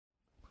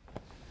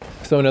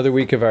So another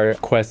week of our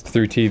quest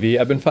through TV.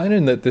 I've been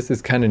finding that this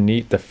is kind of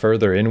neat the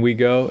further in we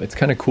go. It's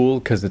kind of cool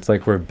because it's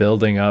like we're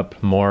building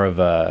up more of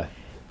a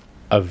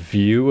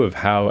view of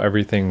how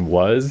everything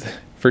was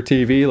for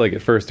TV. Like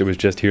at first it was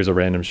just here's a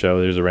random show,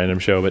 there's a random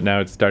show, but now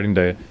it's starting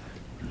to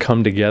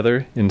come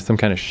together in some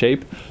kind of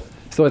shape.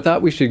 So I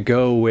thought we should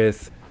go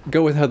with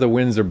how the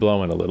winds are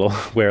blowing a little,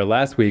 where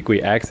last week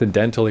we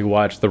accidentally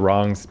watched the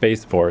wrong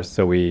Space Force,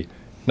 so we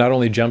not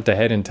only jumped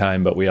ahead in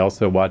time, but we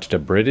also watched a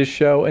British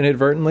show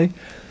inadvertently.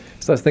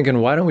 So I was thinking,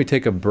 why don't we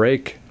take a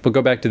break? We'll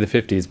go back to the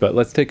 50s, but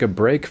let's take a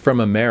break from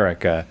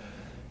America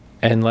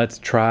and let's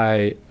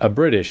try a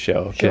British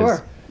show.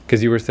 Sure.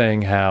 Because you were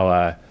saying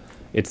how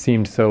it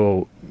seemed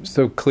so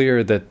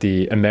clear that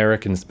the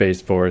American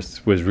Space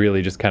Force was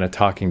really just kind of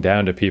talking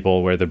down to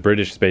people where the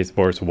British Space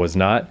Force was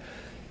not,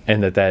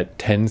 and that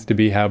tends to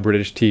be how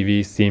British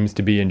TV seems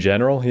to be in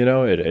general, you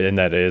know, and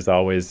that is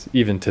always,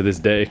 even to this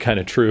day, kind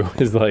of true.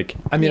 Is like,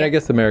 I mean, I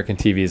guess American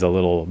TV is a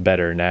little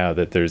better now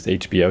that there's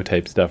HBO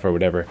type stuff or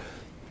whatever.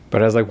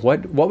 But I was like,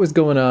 what was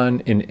going on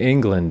in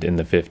England in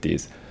the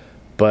 50s?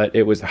 But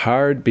it was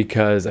hard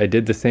because I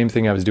did the same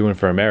thing I was doing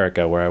for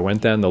America, where I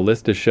went down the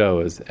list of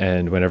shows,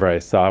 and whenever I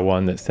saw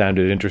one that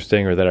sounded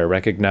interesting or that I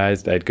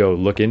recognized, I'd go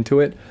look into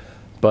it.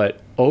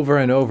 But over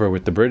and over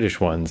with the British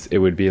ones, it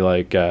would be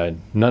like,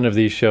 none of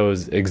these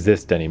shows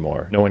exist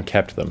anymore. No one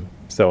kept them.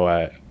 So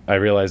I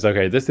realized,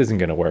 okay, this isn't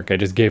going to work. I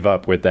just gave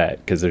up with that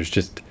because there's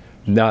just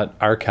not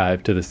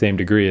archived to the same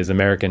degree as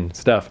American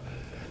stuff.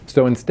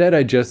 So instead,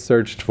 I just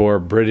searched for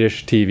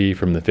British TV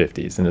from the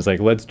 50s. And it's like,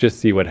 let's just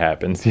see what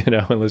happens, you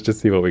know, and let's just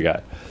see what we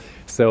got.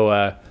 So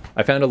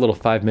I found a little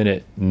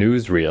 5-minute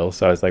newsreel.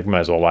 So I was like,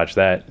 might as well watch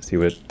that, see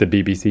what the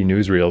BBC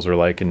newsreels were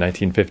like in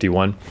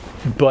 1951.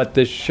 But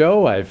the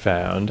show I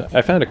found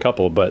a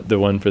couple, but the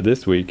one for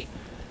this week.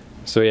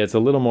 So yeah, it's a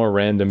little more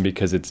random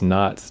because it's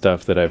not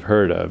stuff that I've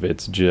heard of.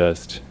 It's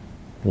just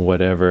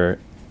whatever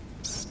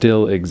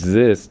still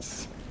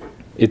exists.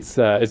 It's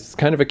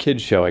kind of a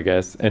kid's show, I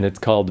guess, and it's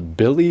called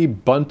Billy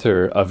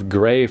Bunter of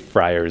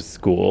Greyfriars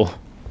School.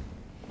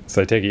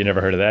 So I take it you never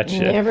heard of that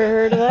shit. Never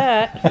heard of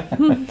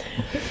that.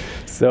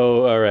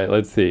 So, all right,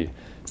 let's see.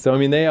 So, I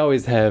mean, they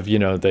always have, you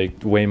know,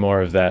 way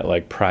more of that,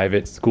 like,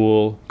 private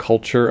school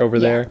culture over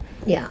there.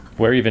 Yeah.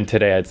 Where even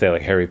today I'd say,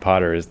 like, Harry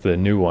Potter is the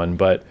new one.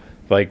 But,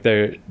 like,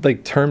 they're,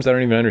 like, terms I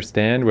don't even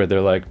understand where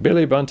they're like,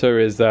 Billy Bunter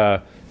is,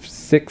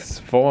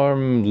 sixth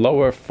form,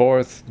 lower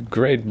fourth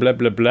grade, blah,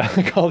 blah, blah.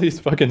 Like, all these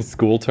fucking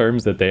school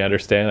terms that they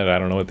understand and I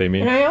don't know what they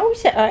mean. And I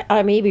always,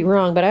 I may be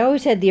wrong, but I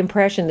always had the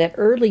impression that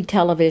early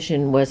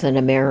television was an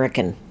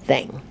American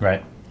thing.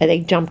 Right. And they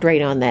jumped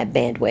right on that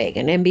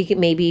bandwagon. And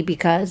maybe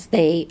because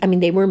they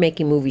were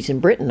making movies in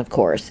Britain, of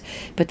course,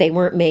 but they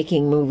weren't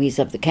making movies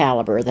of the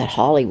caliber that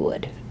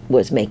Hollywood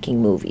was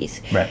making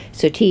movies. Right.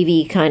 So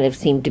TV kind of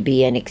seemed to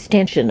be an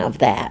extension of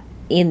that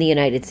in the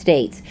United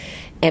States.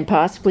 And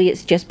possibly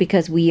it's just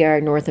because we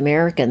are North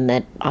American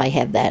that I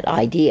have that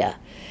idea.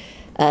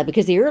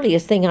 Because the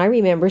earliest thing I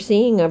remember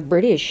seeing of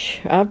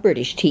British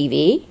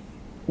TV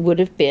would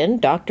have been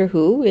Doctor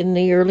Who in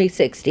the early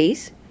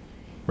 60s.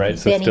 Right,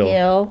 so Benny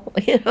Hill,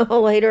 you know,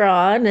 later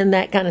on, and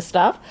that kind of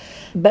stuff.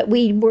 But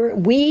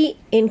we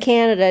in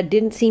Canada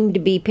didn't seem to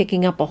be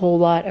picking up a whole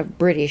lot of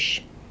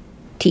British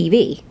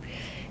TV.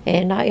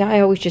 And I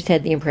always just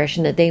had the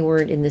impression that they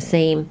weren't in the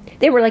same...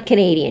 They were like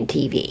Canadian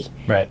TV.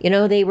 Right. You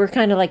know, they were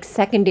kind of like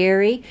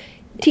secondary.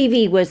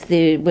 TV was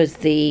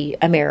the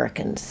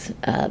Americans'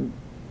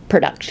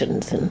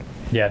 productions. And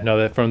yeah, no,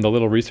 that from the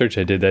little research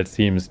I did, that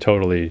seems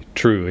totally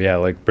true. Yeah,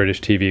 like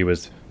British TV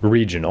was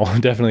regional,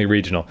 definitely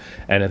regional.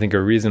 And I think a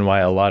reason why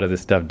a lot of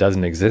this stuff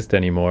doesn't exist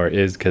anymore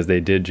is because they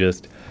did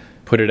just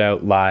put it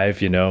out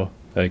live, you know,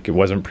 like it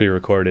wasn't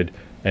pre-recorded,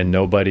 and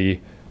nobody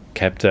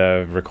kept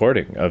a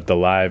recording of the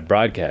live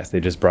broadcast. They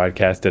just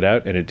broadcast it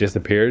out and it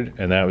disappeared,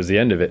 and that was the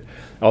end of it.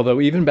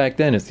 Although even back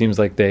then, it seems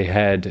like they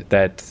had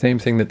that same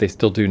thing that they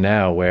still do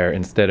now, where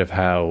instead of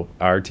how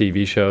our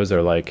TV shows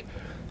are like,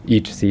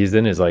 each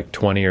season is like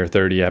 20 or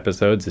 30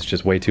 episodes, it's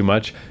just way too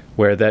much,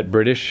 where that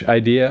British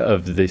idea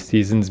of the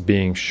seasons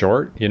being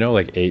short, you know,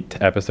 like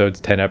 8 episodes,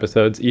 10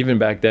 episodes, even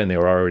back then they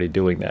were already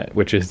doing that,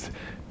 which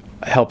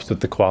helps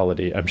with the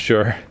quality, I'm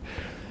sure.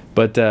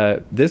 But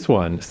this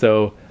one,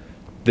 so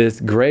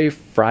this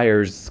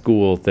Greyfriars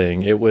School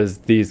thing, it was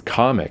these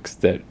comics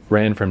that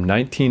ran from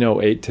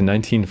 1908 to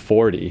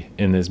 1940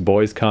 in this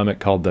boys' comic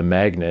called The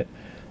Magnet.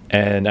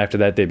 And after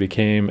that, they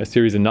became a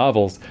series of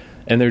novels,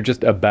 and they're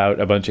just about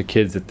a bunch of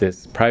kids at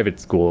this private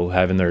school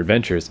having their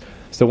adventures.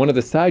 So one of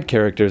the side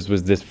characters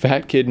was this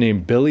fat kid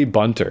named Billy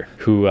Bunter,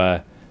 who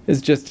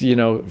is just, you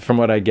know, from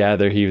what I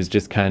gather, he was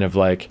just kind of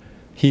like,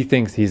 he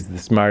thinks he's the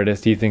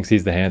smartest, he thinks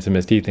he's the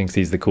handsomest, he thinks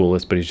he's the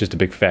coolest, but he's just a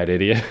big fat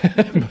idiot.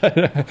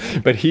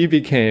 but he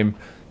became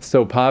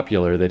so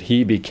popular that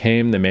he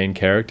became the main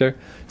character.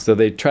 So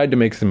they tried to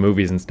make some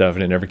movies and stuff,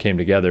 and it never came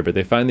together. But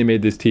they finally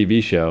made this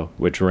TV show,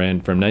 which ran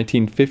from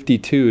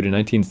 1952 to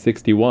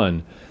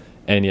 1961.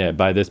 And yeah,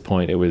 by this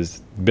point, it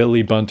was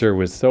Billy Bunter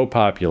was so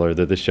popular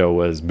that the show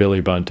was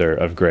Billy Bunter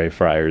of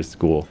Greyfriars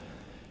School.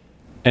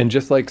 And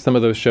just like some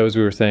of those shows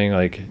we were saying,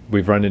 like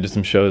we've run into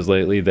some shows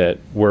lately that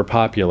were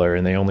popular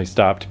and they only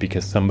stopped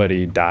because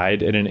somebody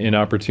died at an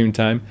inopportune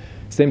time.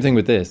 Same thing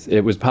with this.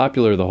 It was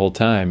popular the whole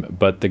time,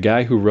 but the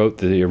guy who wrote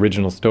the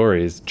original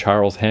stories,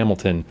 Charles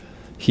Hamilton,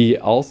 he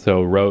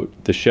also wrote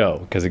the show.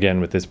 Because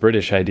again, with this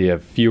British idea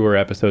of fewer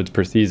episodes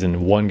per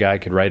season, one guy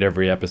could write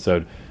every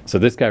episode. So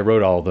this guy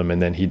wrote all of them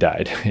and then he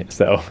died.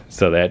 so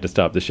they had to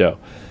stop the show.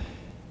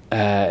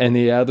 And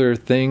the other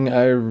thing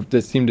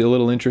that seemed a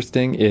little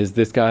interesting is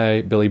this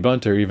guy, Billy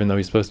Bunter, even though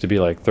he's supposed to be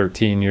like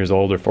 13 years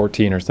old or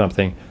 14 or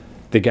something,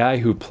 the guy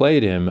who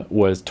played him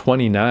was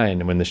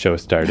 29 when the show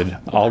started,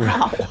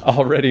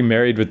 already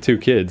married with 2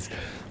 kids.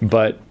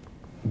 But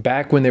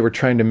back when they were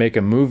trying to make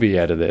a movie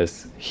out of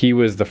this, he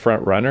was the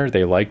front runner.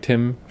 They liked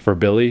him for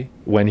Billy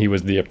when he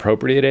was the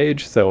appropriate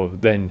age. So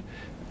then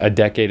a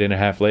decade and a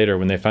half later,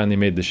 when they finally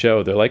made the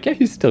show, they're like, yeah,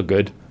 he's still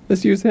good.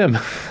 Let's use him.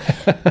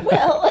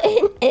 Well,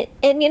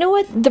 and you know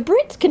what? The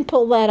Brits can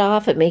pull that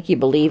off and make you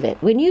believe it.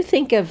 When you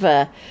think of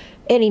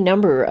any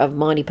number of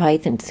Monty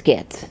Python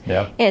skits,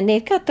 yeah, and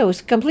they've got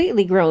those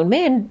completely grown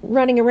men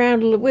running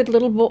around with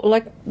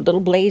little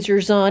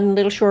blazers on,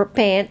 little short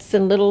pants,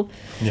 and little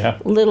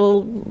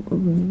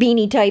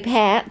beanie type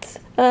hats,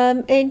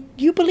 and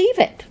you believe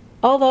it.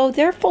 Although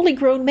they're fully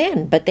grown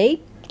men, but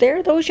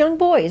they're those young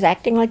boys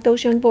acting like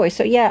those young boys.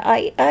 So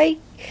yeah,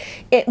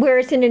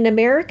 whereas in an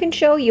American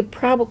show,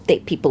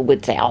 people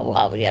would say, oh,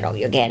 well,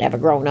 you can't have a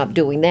grown-up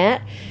doing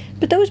that.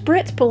 But those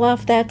Brits pull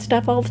off that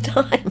stuff all the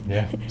time.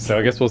 Yeah, so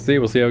I guess we'll see.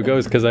 We'll see how it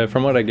goes. Because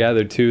from what I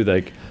gathered, too,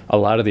 like a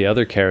lot of the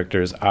other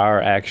characters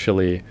are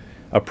actually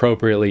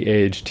appropriately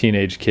aged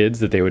teenage kids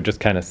that they would just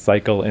kind of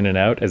cycle in and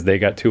out as they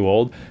got too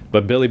old.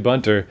 But Billy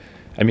Bunter,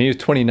 I mean, he was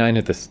 29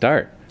 at the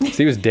start. So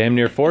he was damn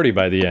near 40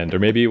 by the end. Or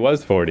maybe he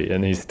was 40,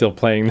 and he's still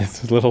playing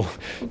this little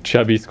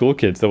chubby school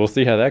kid. So we'll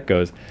see how that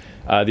goes.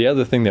 The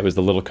other thing that was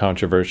a little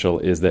controversial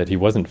is that he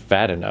wasn't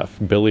fat enough.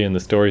 Billy in the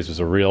stories was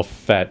a real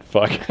fat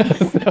fuck.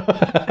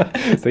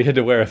 So he had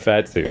to wear a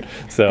fat suit.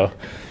 So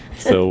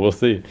we'll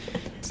see.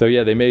 So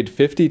yeah, they made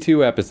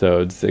 52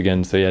 episodes.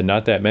 Again, so yeah,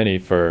 not that many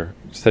for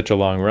such a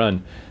long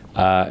run.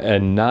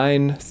 And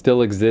 9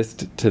 still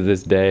exist to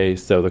this day,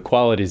 so the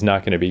quality's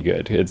not going to be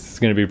good. It's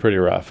going to be pretty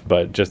rough,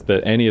 but just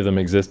that any of them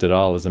exist at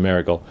all is a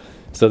miracle.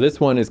 So this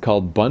one is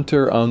called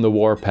Bunter on the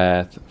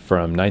Warpath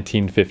from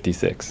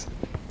 1956.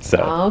 So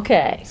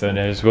okay. So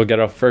now we'll get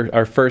our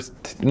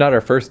first, not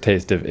our first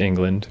taste of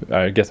England.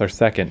 I guess our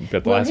second,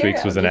 but last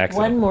week's was an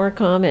accident. One more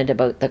comment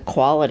about the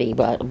quality.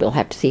 Well, we'll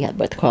have to see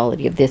what the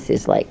quality of this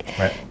is like.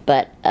 Right.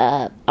 But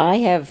I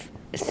have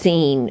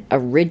seen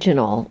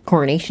original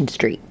Coronation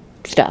Street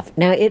stuff.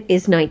 Now it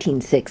is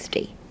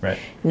 1960. Right.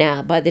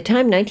 Now, by the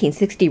time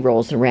 1960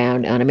 rolls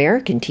around on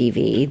American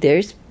TV,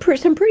 there's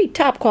some pretty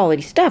top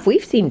quality stuff.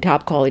 We've seen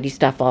top quality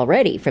stuff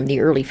already from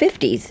the early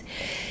 50s.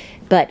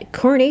 But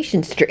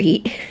Coronation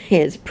Street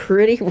is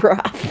pretty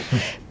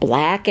rough.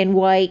 Black and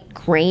white,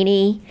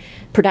 grainy.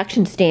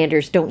 Production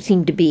standards don't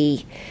seem to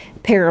be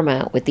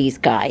paramount with these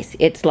guys.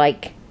 It's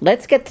like,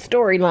 let's get the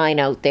storyline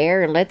out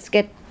there and let's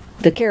get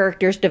the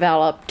characters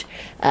developed.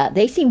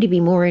 They seem to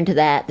be more into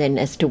that than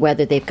as to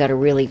whether they've got a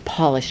really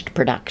polished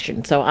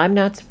production. So I'm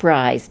not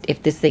surprised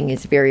if this thing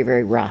is very,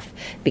 very rough.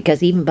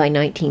 Because even by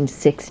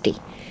 1960,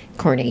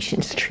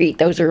 Coronation Street,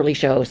 those early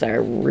shows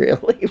are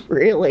really,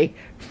 really,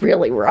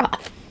 really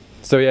rough.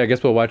 So yeah, I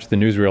guess we'll watch the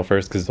newsreel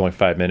first because it's only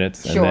 5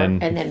 minutes, sure. and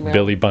then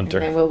Billy Bunter.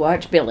 And then we'll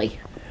watch Billy.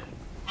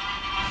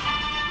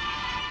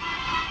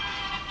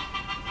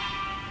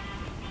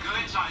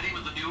 Coinciding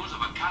with the news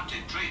of a cut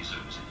in trade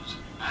services,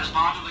 as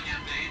part of the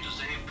campaign to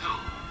save coal,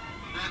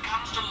 there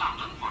comes to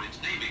London for its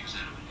naming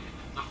ceremony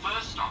the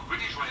first of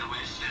British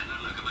Railway's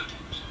standard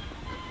locomotives.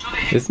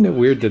 Isn't it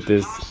weird that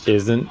this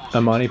isn't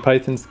a Monty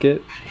Python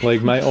skit?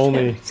 Like my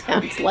only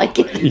sounds like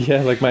it.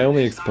 Yeah, like my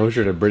only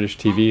exposure to British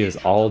TV is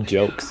all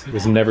jokes. It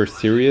was never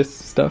serious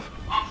stuff.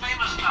 On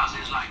famous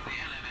classes like the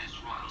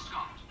LMS Royal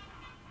Scot.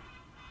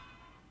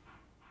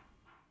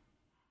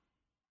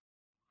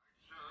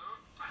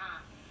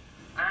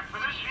 For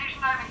this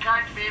reason I'm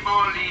inclined to be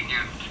more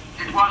lenient.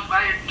 It was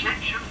my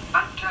intention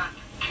not to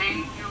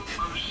cane you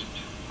most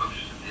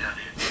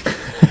severely.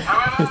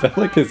 However, Is that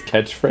like his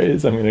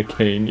catchphrase? I'm gonna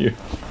cane you.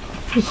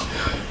 I'm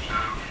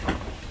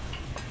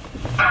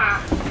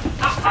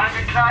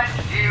inclined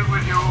to deal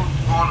with you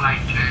more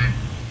lightly.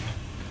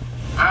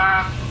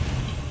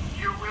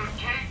 You will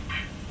take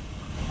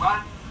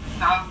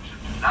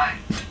 1,000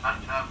 lives,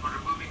 Hunter, for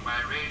removing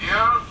my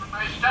radio from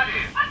my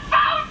study.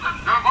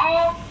 1,000? No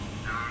more,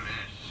 no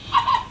less.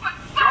 Oh, but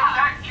sir! Go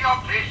back to your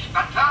place,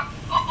 Hunter.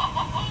 Oh,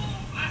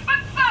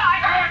 but sir,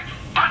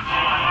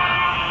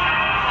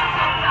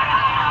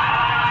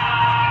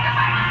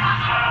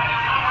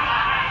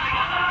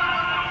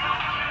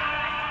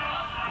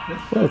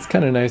 Well, it's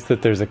kind of nice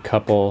that there's a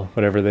couple,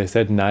 whatever they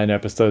said, 9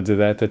 episodes of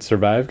that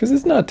survived, because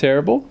it's not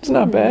terrible. It's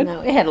not bad.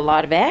 No, it had a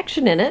lot of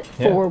action in it.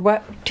 For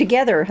what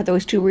together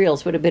those 2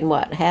 reels would have been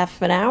what,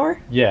 half an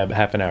hour? Yeah,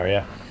 half an hour.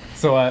 Yeah.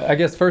 So I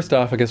guess first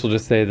off, we'll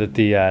just say that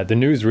the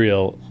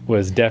newsreel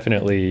was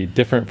definitely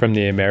different from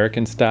the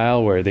American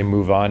style where they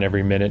move on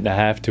every minute and a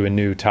half to a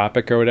new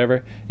topic or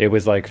whatever. It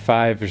was like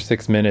 5 or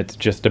 6 minutes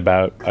just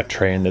about a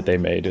train that they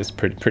made. Is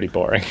pretty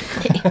boring.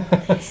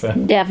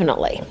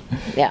 Definitely.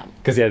 Yeah.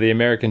 Because, yeah, the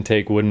American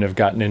take wouldn't have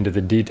gotten into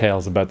the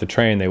details about the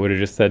train. They would have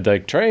just said,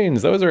 like,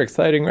 trains, those are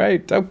exciting,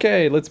 right?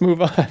 Okay, let's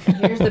move on.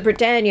 Here's the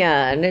Britannia,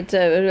 and it's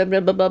a blah,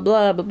 blah, blah,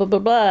 blah, blah, blah, blah,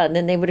 blah. And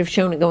then they would have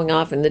shown it going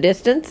off in the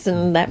distance,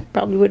 and that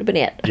probably would have been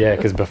it. Yeah,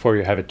 because before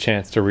you have a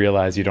chance to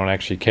realize you don't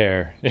actually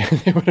care,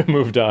 they would have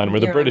moved on. Where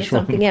the British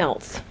one. Something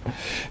else.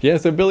 Yeah,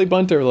 so Billy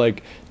Bunter,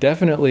 like,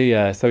 definitely,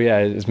 I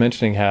was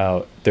mentioning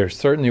how there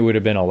certainly would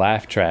have been a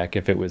laugh track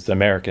if it was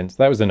Americans.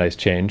 That was a nice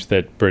change,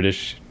 that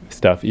British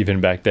stuff, even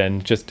back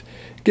then, just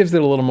gives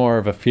it a little more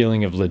of a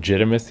feeling of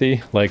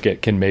legitimacy, like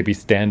it can maybe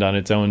stand on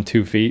its own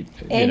 2 feet.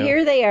 And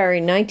here they are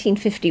in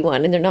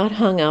 1951, and they're not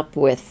hung up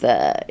with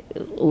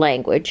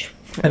language.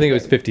 I think it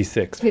was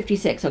 56.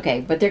 56,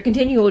 okay. But they're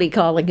continually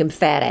calling him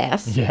fat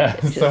ass. Yeah,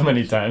 so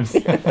many times.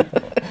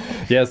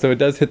 Yeah, so it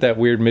does hit that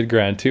weird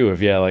mid-ground, too,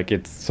 of, like,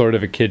 it's sort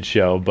of a kid's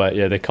show, but,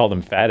 they called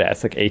him fat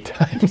ass like 8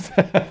 times,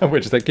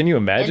 which is like, can you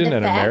imagine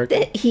an American?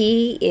 And the fact that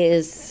he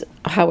is,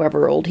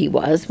 however old he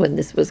was when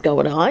this was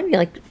going on,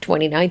 like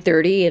 29,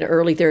 30, and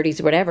early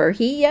 30s, whatever,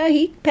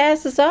 he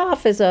passes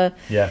off as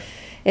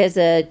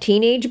a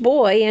teenage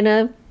boy in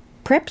a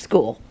prep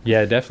school.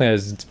 Yeah, definitely. I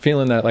was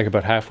feeling that like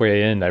about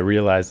halfway in, I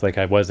realized like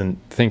I wasn't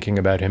thinking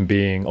about him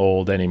being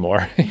old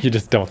anymore. You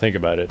just don't think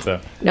about it.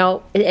 So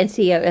no, and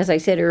see, as I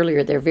said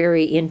earlier, they're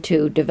very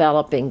into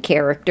developing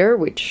character,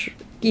 which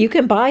you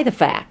can buy the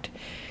fact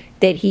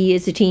that he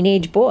is a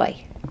teenage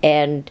boy,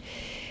 and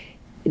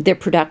their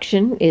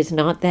production is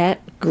not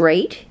that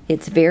great.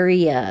 It's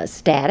very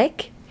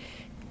static.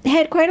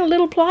 Had quite a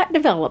little plot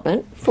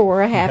development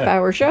for a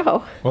half-hour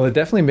show. Well, it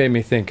definitely made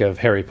me think of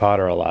Harry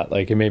Potter a lot.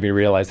 Like, it made me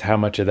realize how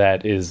much of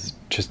that is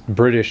just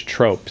British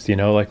tropes,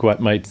 like what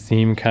might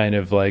seem kind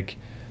of like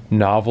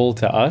novel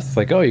to us.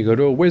 Like, oh, you go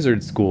to a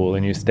wizard school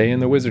and you stay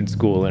in the wizard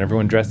school and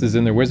everyone dresses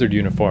in their wizard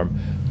uniform.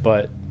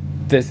 But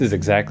this is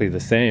exactly the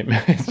same.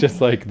 It's just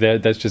like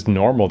that's just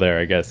normal there,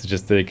 I guess. It's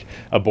just like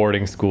a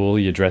boarding school.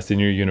 You dress in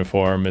your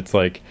uniform. It's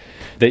like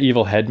the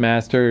evil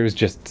headmaster is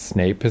just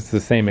Snape. It's the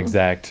same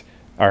exact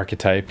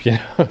archetype,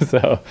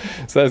 so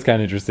that's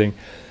kind of interesting.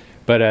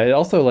 But it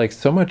also like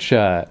so much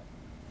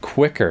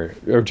quicker,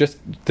 or just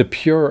the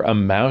pure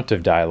amount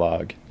of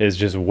dialogue is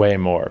just way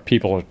more.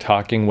 People are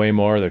talking way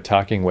more, they're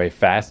talking way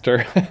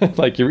faster.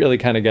 Like you really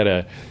kind of got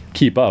to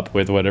keep up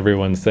with what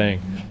everyone's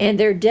saying. And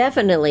there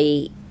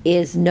definitely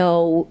is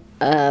no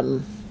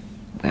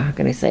how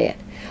can I say it?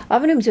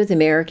 Oftentimes with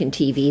American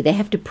TV, they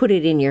have to put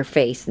it in your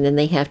face and then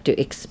they have to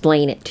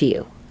explain it to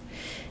you.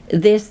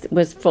 This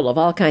was full of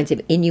all kinds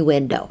of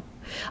innuendo,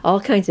 all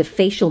kinds of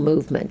facial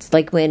movements,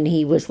 like when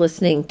he was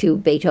listening to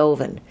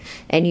Beethoven,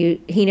 and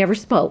he never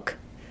spoke,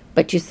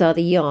 but you saw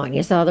the yawn,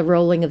 you saw the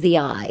rolling of the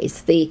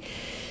eyes, the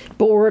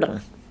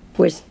boredom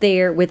was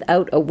there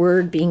without a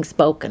word being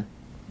spoken.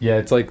 Yeah,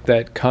 it's like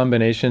that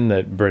combination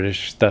that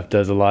British stuff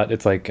does a lot.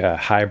 It's like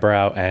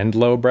highbrow and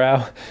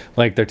lowbrow.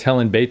 Like they're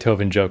telling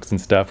Beethoven jokes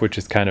and stuff, which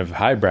is kind of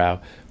highbrow,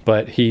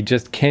 but he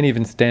just can't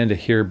even stand to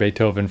hear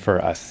Beethoven for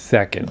a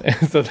second.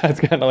 So that's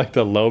kind of like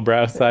the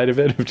lowbrow side of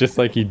it, of just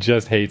like he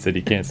just hates it.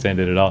 He can't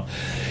stand it at all.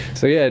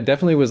 So yeah, it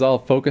definitely was all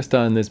focused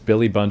on this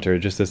Billy Bunter,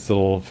 just this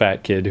little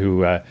fat kid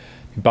who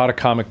bought a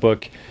comic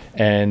book,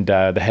 and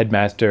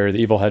the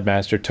evil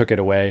headmaster, took it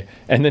away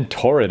and then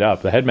tore it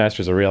up. The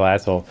headmaster's a real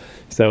asshole.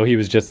 So he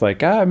was just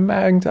like, I'm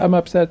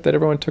upset that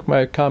everyone took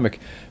my comic.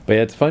 But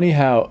yeah, it's funny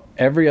how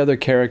every other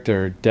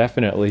character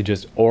definitely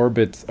just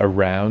orbits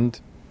around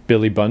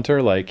Billy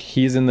Bunter. Like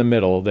he's in the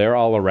middle, they're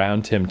all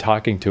around him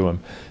talking to him.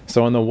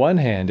 So on the one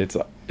hand,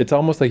 it's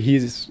almost like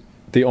he's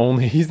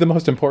the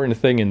most important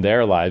thing in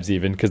their lives,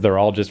 even, because they're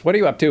all just, what are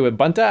you up to,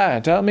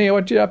 Bunta? Tell me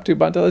what you're up to,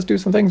 Bunta. Let's do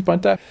some things,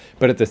 Bunta.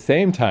 But at the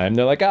same time,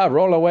 they're like,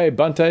 roll away,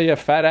 Bunta, you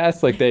fat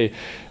ass. Like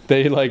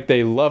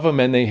they love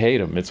him and they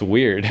hate him. It's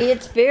weird.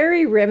 It's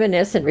very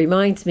reminiscent.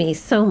 Reminds me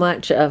so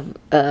much of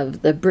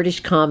the British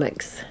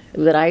comics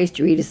that I used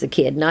to read as a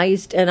kid,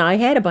 and I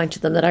had a bunch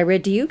of them that I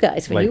read to you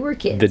guys when you were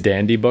kids. The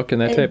Dandy book and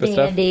that type of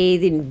stuff. Dandy,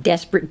 the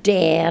Desperate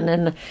Dan,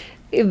 and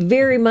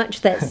very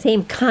much that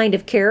same kind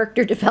of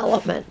character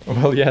development.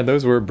 Well, yeah,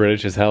 those were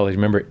British as hell. You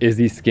remember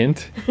Izzy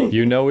Skint?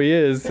 You know he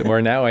is. Where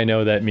now I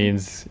know that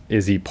means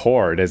is he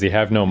poor? Does he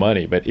have no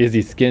money? But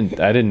Izzy Skint,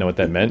 I didn't know what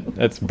that meant.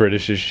 That's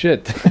British as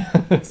shit.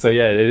 So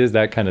yeah, it is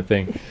that kind of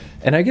thing.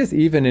 And I guess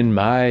even in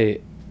my,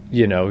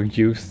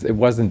 youth, it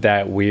wasn't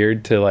that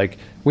weird to like,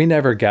 we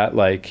never got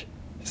like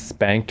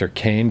spanked or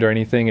caned or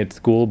anything at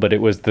school, but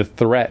it was the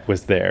threat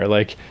was there.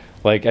 Like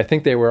I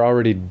think they were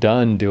already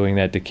done doing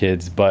that to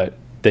kids, but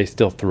they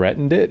still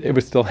threatened it. It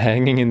was still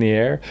hanging in the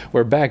air.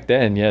 Where back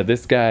then, yeah,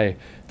 this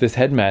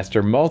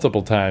headmaster,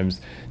 multiple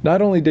times,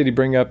 not only did he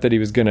bring up that he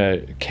was going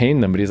to cane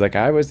them, but he's like,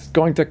 I was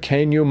going to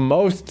cane you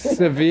most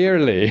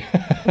severely.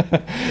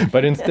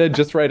 But instead,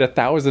 just write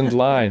 1,000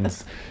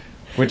 lines.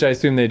 Which I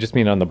assume they just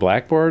mean on the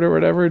blackboard or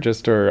whatever,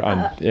 just or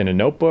on in a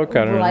notebook.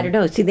 I don't know. I don't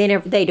know. See,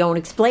 they don't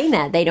explain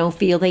that. They don't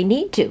feel they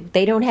need to.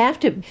 They don't have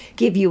to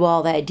give you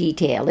all that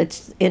detail.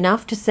 It's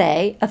enough to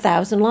say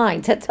 1,000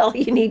 lines. That's all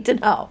you need to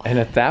know. And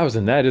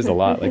 1,000, that is a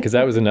lot. Like, because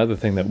that was another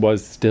thing that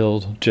was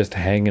still just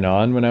hanging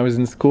on when I was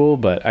in school.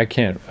 But I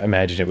can't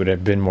imagine it would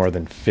have been more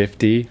than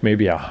 50,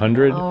 maybe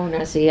 100. Oh,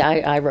 no. See,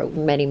 I wrote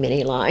many,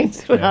 many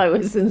lines when I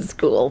was in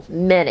school.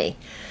 Many.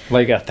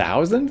 Like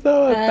 1,000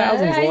 though?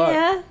 1,000's a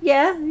lot.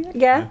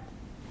 Yeah.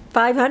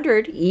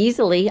 500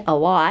 easily, a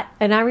lot.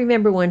 And I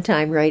remember one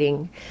time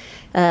writing.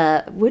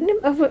 I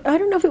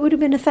don't know if it would have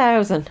been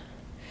 1,000,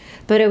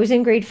 but I was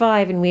in grade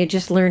 5 and we had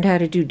just learned how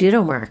to do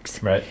ditto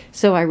marks. Right.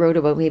 So I wrote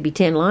about maybe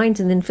 10 lines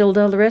and then filled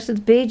all the rest of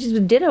the pages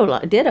with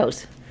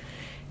dittos.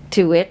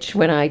 To which,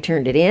 when I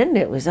turned it in,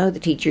 it was, the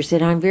teacher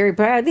said, "I'm very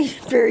proud,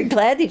 very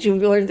glad that you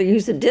learned the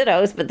use of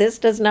dittos, but this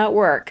does not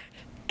work.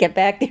 Get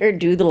back there and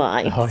do the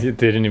lines." Oh, they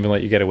didn't even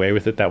let you get away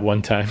with it that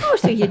one time.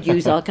 So you'd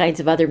use all kinds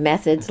of other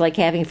methods, like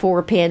having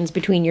 4 pins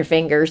between your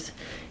fingers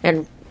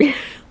and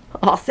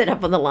all set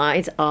up on the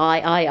lines.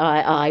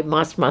 I,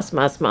 must, not,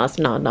 talk.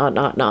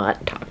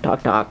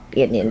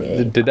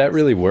 Did that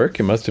really work?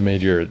 It must have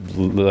made your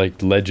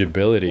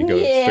legibility go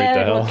straight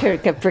to hell.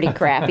 Yeah, pretty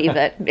crappy,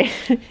 but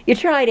you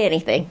tried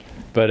anything.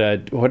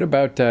 But what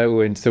about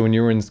when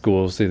you were in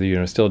school?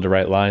 So still had to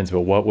write lines,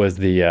 but what was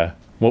the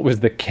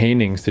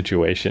caning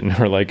situation?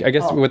 Or I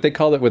guess what they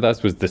called it with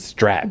us was the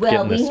strap.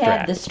 Well, we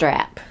had the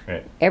strap.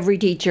 Right. Every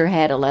teacher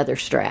had a leather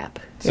strap.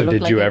 So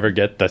did you ever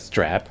get the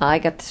strap? I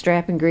got the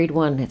strap in grade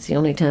 1. It's the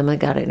only time I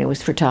got it, and it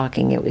was for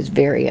talking. It was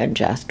very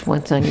unjust,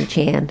 once on each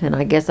hand, and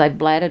I guess I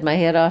blatted my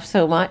head off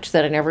so much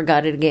that I never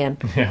got it again.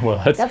 Yeah,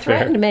 well, that's got fair.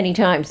 threatened many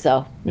times,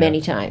 though.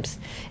 Many times.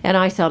 And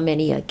I saw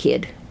many a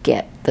kid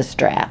get the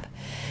strap.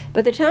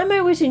 But the time I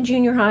was in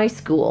junior high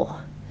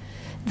school,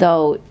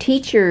 though,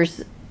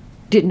 teachers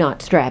did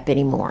not strap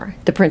anymore.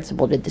 The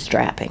principal did the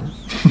strapping.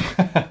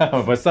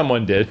 But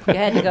someone did. You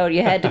had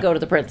to go to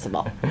the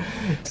principal.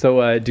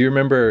 So do you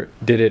remember,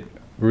 did it,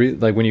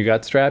 when you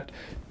got strapped,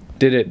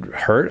 did it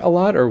hurt a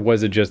lot, or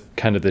was it just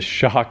kind of the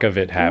shock of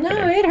it happening?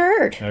 No, it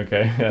hurt.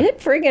 Okay. Yeah. It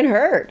friggin'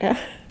 hurt.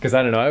 Because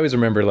I don't know, I always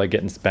remember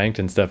getting spanked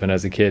and stuff, and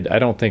as a kid, I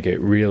don't think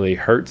it really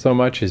hurt so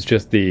much. It's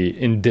just the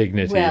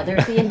indignity. Well,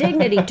 there's the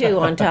indignity, too,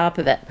 on top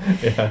of it.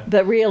 Yeah.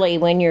 But really,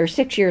 when you're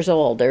 6 years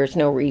old, there's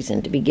no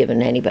reason to be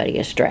giving anybody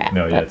a strap.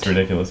 No, it's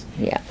ridiculous.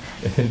 Yeah.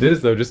 It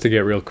is, though, just to get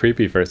real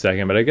creepy for a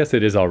second, but I guess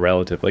it is all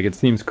relative. It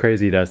seems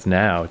crazy to us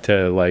now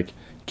to,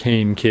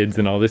 cane kids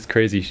and all this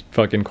crazy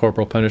fucking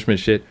corporal punishment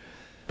shit.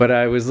 But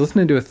I was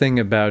listening to a thing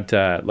about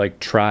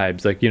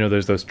tribes.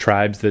 There's those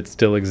tribes that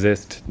still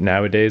exist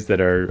nowadays that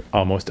are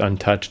almost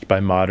untouched by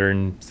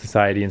modern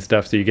society and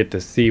stuff. So you get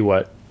to see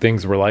what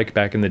things were like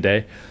back in the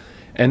day.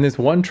 And this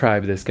one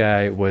tribe, this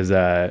guy was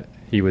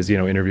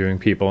interviewing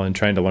people and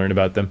trying to learn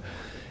about them.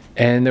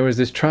 And there was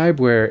this tribe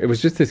where it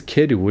was just this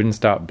kid who wouldn't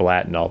stop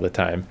blatting all the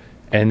time.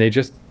 And they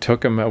just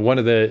took him, one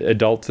of the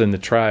adults in the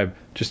tribe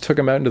just took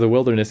him out into the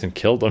wilderness and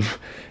killed him.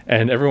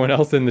 And everyone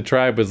else in the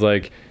tribe was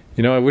like,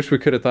 I wish we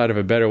could have thought of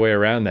a better way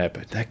around that,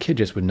 but that kid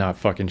just would not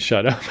fucking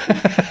shut up.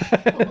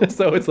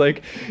 So it's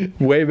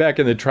way back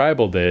in the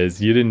tribal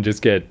days, you didn't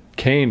just get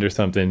caned or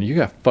something, you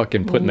got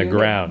fucking put in the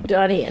ground.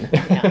 Done in.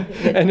 Yeah.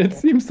 And it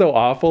seems so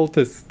awful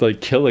to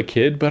kill a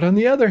kid, but on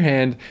the other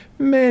hand,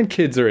 man,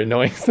 kids are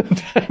annoying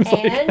sometimes.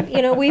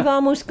 And, we've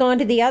almost gone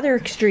to the other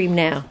extreme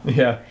now.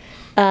 Yeah.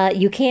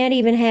 You can't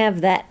even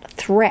have that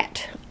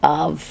threat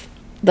of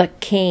the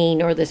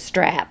cane or the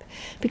strap.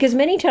 Because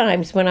many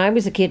times when I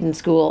was a kid in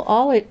school,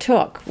 all it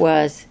took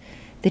was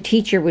the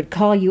teacher would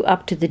call you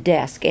up to the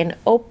desk and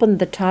open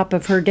the top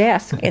of her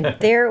desk, and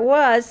there it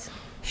was.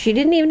 She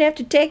didn't even have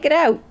to take it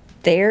out.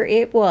 There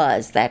it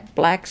was, that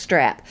black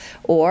strap.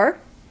 Or,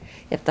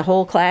 if the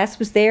whole class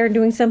was there and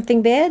doing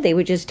something bad, they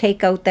would just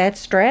take out that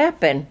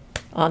strap and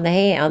on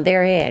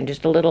their hand,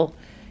 just a little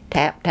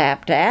tap,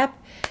 tap, tap.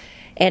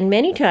 And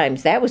many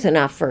times that was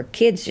enough for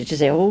kids to just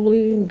say,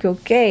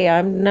 okay,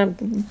 I'm not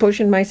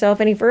pushing myself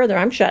any further.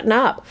 I'm shutting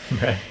up.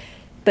 Right.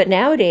 But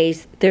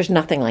nowadays, there's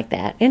nothing like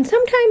that. And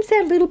sometimes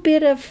that little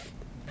bit of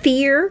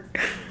fear,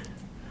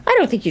 I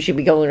don't think you should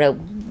be going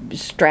to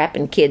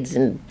strapping kids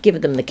and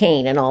giving them the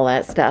cane and all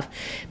that stuff.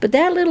 But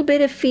that little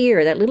bit of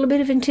fear, that little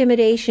bit of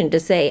intimidation to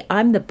say,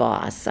 I'm the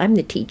boss, I'm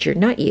the teacher,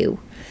 not you.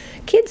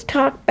 Kids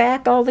talk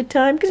back all the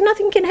time because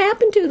nothing can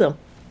happen to them.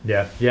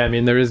 Yeah. I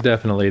mean, there is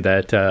definitely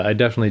that. I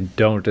definitely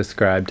don't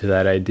ascribe to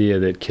that idea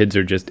that kids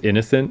are just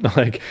innocent.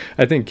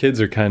 I think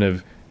kids are kind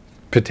of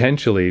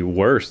potentially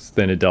worse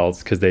than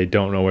adults because they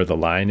don't know where the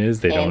line is.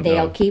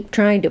 They'll keep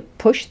trying to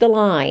push the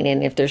line,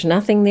 and if there's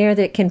nothing there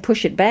that can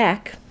push it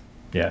back,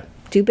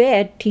 too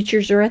bad.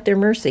 Teachers are at their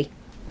mercy.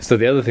 So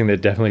the other thing that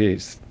definitely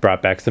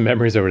brought back some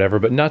memories or whatever,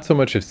 but not so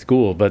much of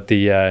school, but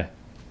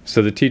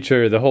so the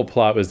teacher, the whole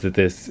plot was that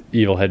this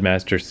evil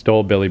headmaster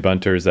stole Billy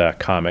Bunter's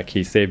comic.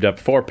 He saved up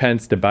 4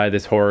 pence to buy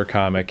this horror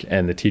comic,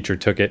 and the teacher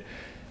took it.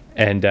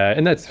 And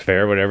that's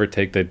fair, whatever,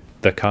 take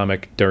the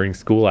comic during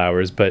school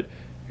hours. But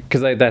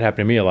because that happened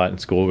to me a lot in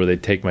school where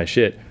they'd take my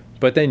shit.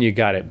 But then you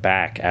got it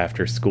back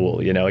after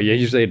school, you know. You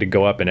usually had to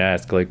go up and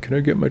ask, like, can I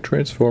get my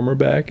Transformer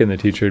back? And the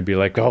teacher would be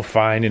like, oh,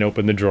 fine, and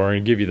open the drawer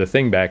and give you the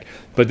thing back.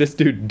 But this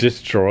dude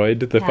destroyed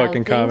the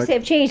fucking comic. Things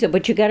have changed,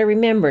 but you got to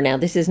remember now,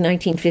 this is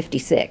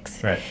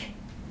 1956. Right.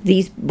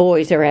 These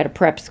boys are at a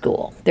prep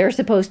school. They're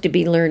supposed to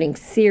be learning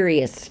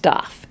serious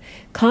stuff.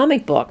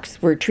 Comic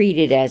books were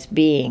treated as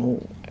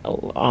being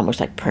almost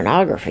like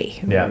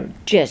pornography. Yeah.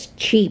 Just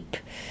cheap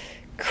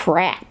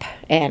crap.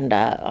 And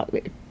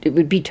it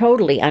would be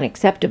totally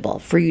unacceptable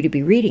for you to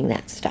be reading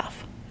that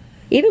stuff.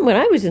 Even when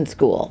I was in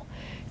school,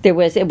 it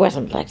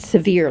wasn't like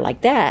severe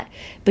like that,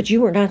 but you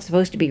were not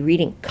supposed to be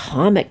reading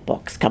comic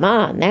books. Come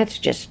on, that's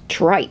just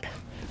tripe.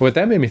 What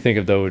that made me think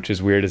of, though, which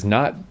is weird, is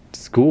not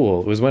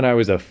school. It was when I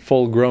was a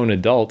full-grown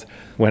adult,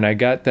 when I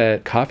got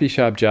that coffee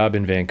shop job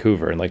in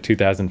Vancouver in like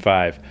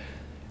 2005.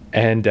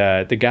 And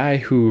the guy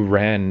who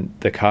ran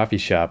the coffee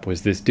shop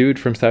was this dude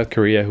from South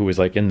Korea who was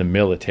like in the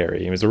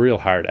military. He was a real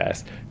hard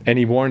ass. And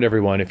he warned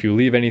everyone, if you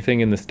leave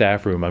anything in the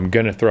staff room, I'm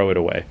going to throw it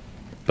away.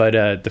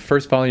 But the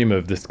first volume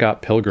of the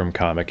Scott Pilgrim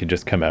comic had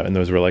just come out. And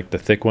those were like the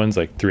thick ones,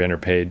 like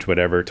 300-page,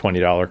 whatever,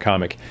 $20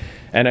 comic.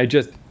 And I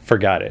just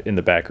forgot it in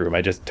the back room.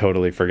 I just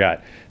totally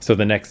forgot. So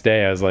the next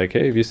day I was like,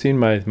 hey, have you seen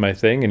my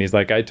thing? And he's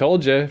like, I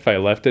told you, if I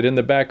left it in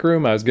the back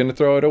room, I was going to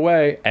throw it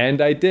away.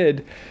 And I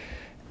did.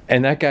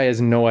 And that guy has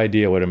no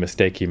idea what a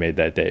mistake he made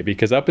that day,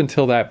 because up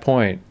until that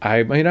point,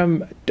 I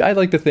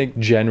like to think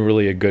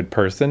generally a good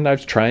person. I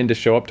was trying to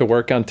show up to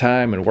work on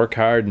time and work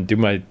hard and do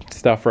my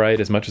stuff right,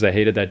 as much as I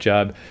hated that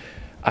job.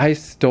 I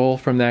stole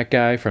from that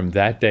guy from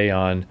that day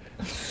on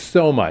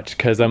so much,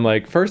 because I'm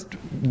like, first,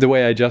 the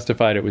way I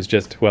justified it was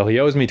just, well, he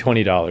owes me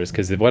 $20,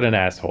 because what an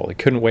asshole. He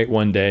couldn't wait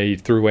one day. He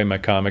threw away my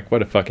comic.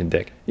 What a fucking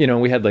dick. You know,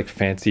 we had like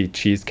fancy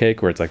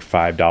cheesecake where it's like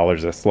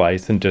 $5 a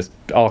slice and just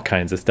all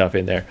kinds of stuff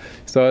in there.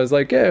 So I was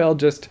like, yeah,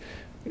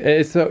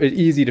 it's so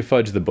easy to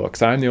fudge the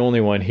books. I'm the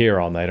only one here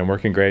all night. I'm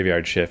working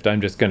graveyard shift.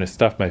 I'm just going to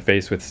stuff my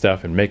face with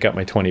stuff and make up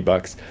my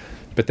 $20.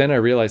 But then I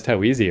realized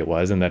how easy it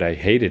was and that I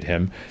hated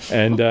him.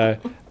 And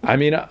I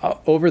mean,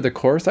 over the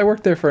course, I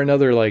worked there for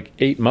another like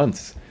 8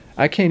 months.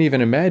 I can't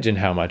even imagine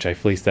how much I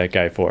fleeced that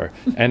guy for.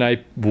 And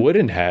I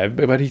wouldn't have,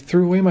 but he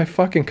threw away my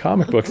fucking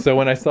comic book. So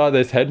when I saw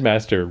this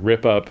headmaster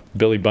rip up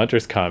Billy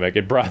Bunter's comic,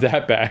 it brought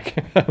that back.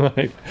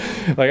 like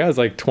I was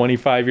like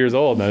 25 years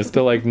old and I was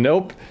still like,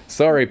 nope,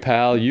 sorry,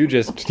 pal, you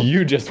just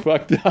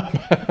fucked up.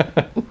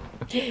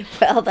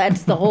 Well,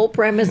 that's the whole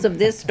premise of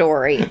this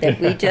story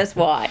that we just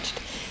watched.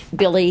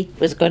 Billy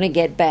was going to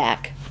get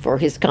back for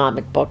his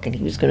comic book, and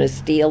he was going to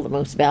steal the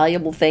most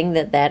valuable thing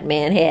that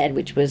man had,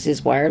 which was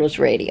his wireless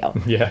radio.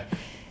 Yeah.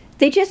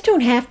 They just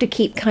don't have to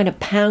keep kind of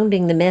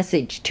pounding the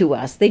message to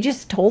us. They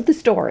just told the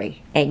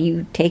story, and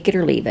you take it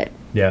or leave it.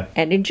 Yeah.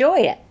 And enjoy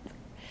it.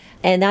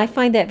 And I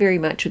find that very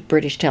much with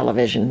British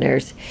television.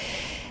 There's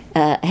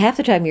half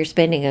the time you're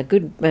spending a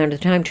good amount of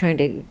time trying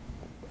to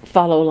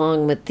follow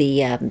along with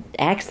the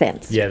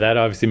accents. Yeah, that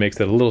obviously makes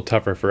it a little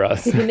tougher for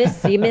us.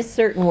 You miss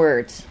certain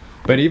words.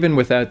 But even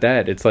without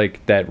that, it's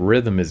like that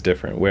rhythm is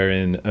different, where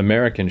in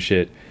American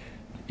shit,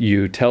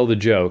 you tell the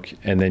joke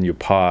and then you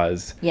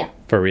pause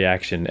for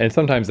reaction. And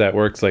sometimes that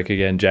works. Like,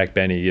 again, Jack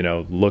Benny, you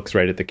know, looks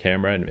right at the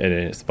camera and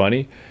it's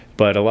funny.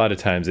 But a lot of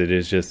times it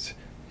is just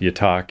you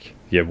talk,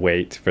 you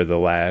wait for the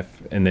laugh.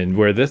 And then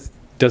where this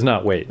does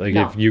not wait. Like,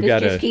 no, if you got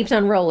to... just keeps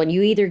on rolling.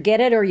 You either get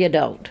it or you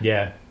don't.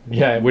 Yeah.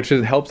 Yeah, which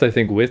helps, I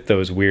think, with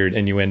those weird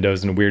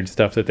innuendos and weird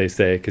stuff that they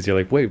say, because you're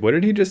like, wait, what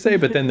did he just say?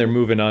 But then they're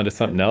moving on to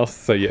something else,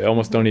 so you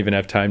almost don't even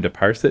have time to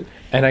parse it.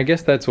 And I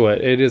guess that's what,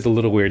 it is a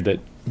little weird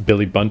that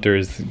Billy Bunter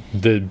is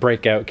the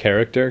breakout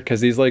character, because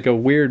he's like a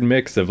weird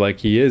mix of, like,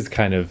 he is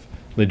kind of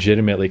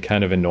legitimately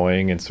kind of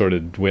annoying and sort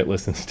of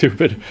witless and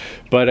stupid.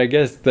 But I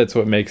guess that's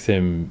what makes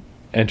him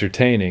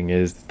entertaining,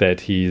 is that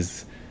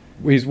he's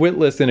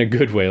witless in a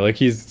good way. Like,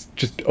 he's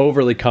just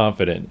overly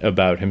confident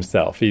about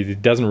himself. He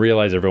doesn't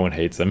realize everyone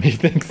hates him. He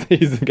thinks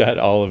he's got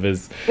all of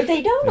his... But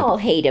they don't all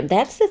hate him.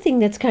 That's the thing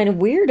that's kind of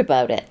weird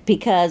about it.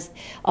 Because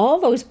all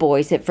those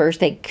boys, at first,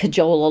 they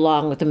cajole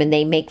along with him and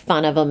they make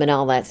fun of him and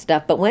all that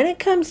stuff. But when it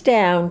comes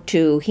down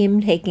to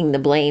him taking the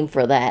blame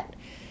for that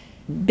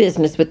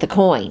business with the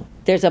coin,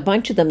 there's a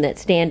bunch of them that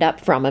stand up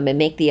from him and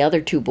make the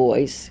other two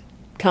boys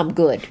come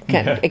good,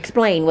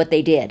 explain what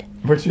they did.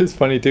 Which is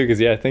funny too,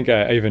 because I think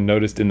I even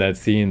noticed in that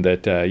scene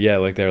that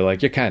like they're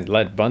like, you can't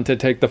let Bunter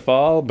take the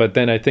fall, but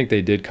then I think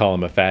they did call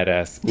him a fat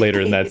ass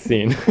later in that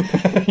scene.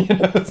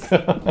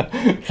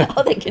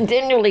 Oh, they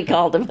continually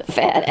called him a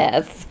fat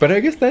ass. But I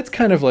guess that's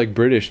kind of like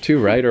British too,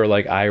 right? Or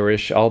like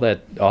Irish, all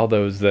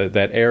those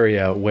that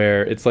area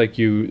where it's like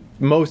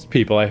most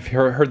people, I've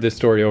heard this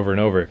story over and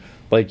over,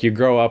 like you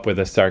grow up with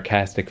a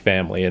sarcastic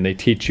family and they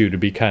teach you to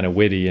be kind of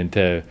witty and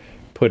to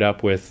put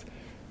up with,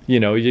 you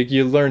know,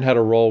 you learn how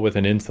to roll with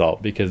an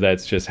insult because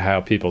that's just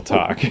how people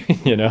talk,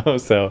 you know?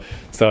 So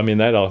I mean,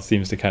 that all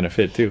seems to kind of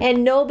fit too.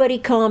 And nobody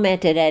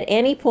commented at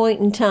any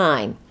point in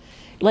time,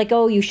 like,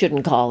 oh, you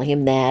shouldn't call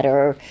him that,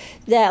 or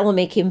that will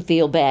make him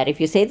feel bad if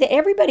you say that.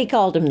 Everybody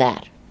called him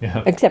that,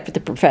 except for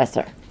the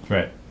professor.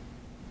 Right.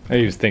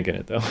 He was thinking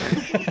it, though.